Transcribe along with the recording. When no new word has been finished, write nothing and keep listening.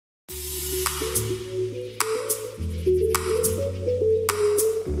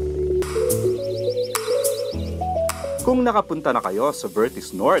Kung nakapunta na kayo sa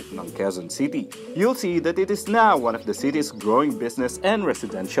Vertis North ng Quezon City, you'll see that it is now one of the city's growing business and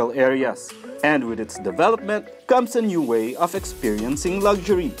residential areas. And with its development comes a new way of experiencing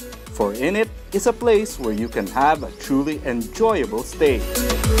luxury. For in it is a place where you can have a truly enjoyable stay.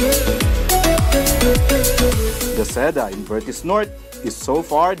 The Seda in Vertis North is so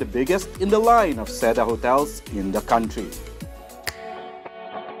far the biggest in the line of Seda hotels in the country.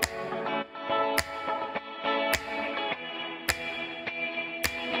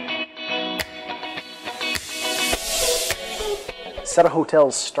 Seda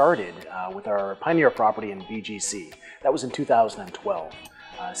Hotels started with our pioneer property in BGC. That was in 2012.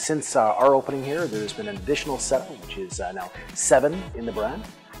 Since our opening here, there's been an additional Seda, which is now 7 in the brand.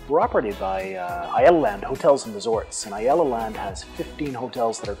 We're operated by Ayala Land Hotels and Resorts, and Ayala Land has 15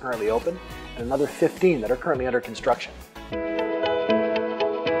 hotels that are currently open and another 15 that are currently under construction.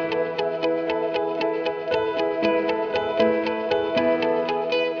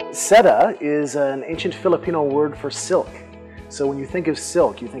 Seda is an ancient Filipino word for silk. So when you think of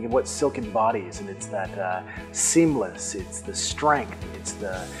silk, you think of what silk embodies, and it's that seamless, it's the strength, it's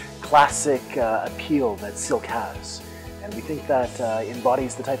the classic appeal that silk has. And we think that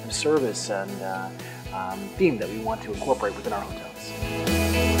embodies the type of service and theme that we want to incorporate within our hotels.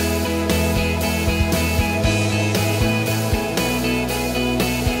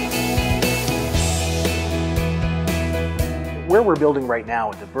 Where we're building right now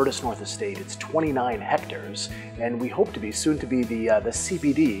at the Vertis North estate, it's 29 hectares, and we hope to be soon to be the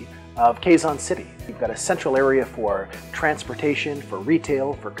CBD of Quezon City. We've got a central area for transportation, for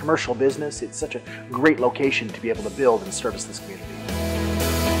retail, for commercial business. It's such a great location to be able to build and service this community.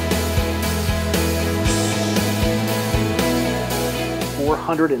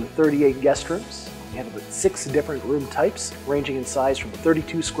 "438 guest rooms. We have about 6 different room types, ranging in size from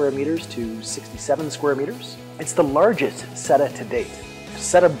 32 square meters to 67 square meters. It's the largest Seda to date.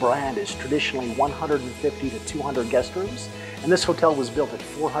 Seda brand is traditionally 150 to 200 guest rooms, and this hotel was built at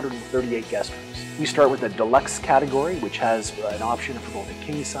 438 guest rooms. We start with the deluxe category, which has an option for both a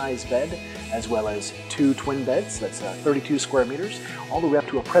king-size bed as well as 2 twin beds, that's 32 square meters, all the way up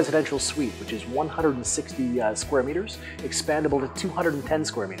to a presidential suite, which is 160 square meters, expandable to 210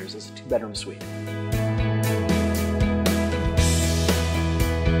 square meters as a 2-bedroom suite.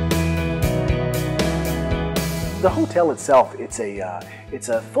 The hotel itself, it's a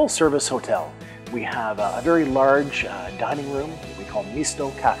full-service hotel. We have a very large dining room that we call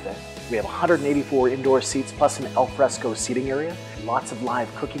Misto Cafe. We have 184 indoor seats plus an al fresco seating area, lots of live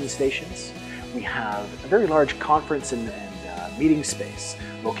cooking stations. We have a very large conference and meeting space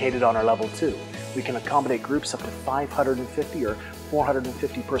located on our level 2. We can accommodate groups up to 550 or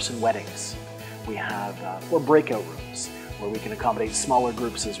 450 person weddings. We have 4 breakout rooms where we can accommodate smaller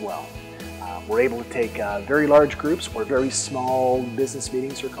groups as well. We're able to take very large groups or very small business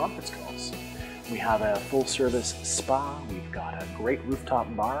meetings or conference calls. We have a full-service spa, we've got a great rooftop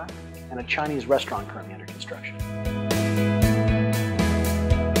bar, and a Chinese restaurant currently under construction.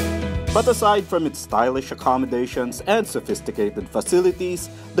 But aside from its stylish accommodations and sophisticated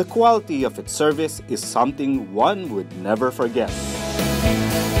facilities, the quality of its service is something one would never forget.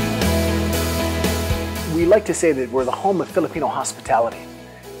 We like to say that we're the home of Filipino hospitality.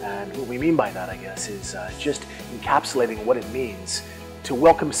 And what we mean by that, I guess, is just encapsulating what it means to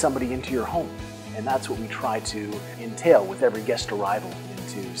welcome somebody into your home. And that's what we try to entail with every guest arrival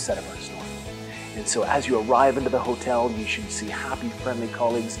into Seda Vertis North. And so as you arrive into the hotel, you should see happy, friendly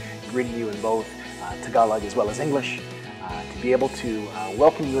colleagues greeting you in both Tagalog as well as English, to be able to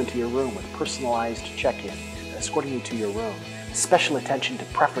welcome you into your room with personalized check-in, escorting you to your room, special attention to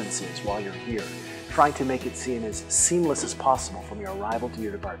preferences while you're here, trying to make it seem as seamless as possible from your arrival to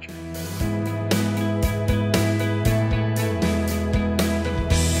your departure.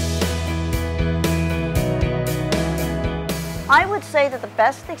 I would say that the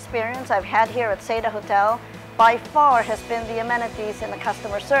best experience I've had here at Seda Hotel by far has been the amenities and the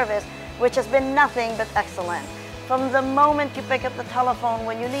customer service, which has been nothing but excellent. From the moment you pick up the telephone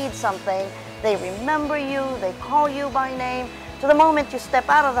when you need something, they remember you, they call you by name, to the moment you step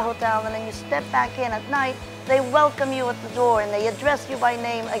out of the hotel and then you step back in at night, they welcome you at the door and they address you by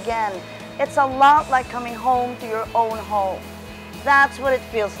name again. It's a lot like coming home to your own home. That's what it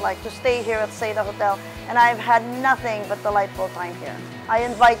feels like to stay here at Seda Hotel, and I've had nothing but delightful time here. I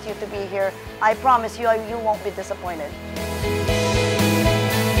invite you to be here. I promise you, you won't be disappointed.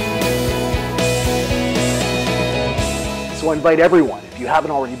 So I invite everyone, if you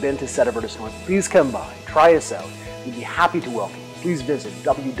haven't already been to Seda Vertis North, please come by, try us out. We'd be happy to welcome you. Please visit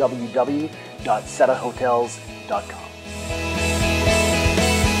www.sedahotels.com.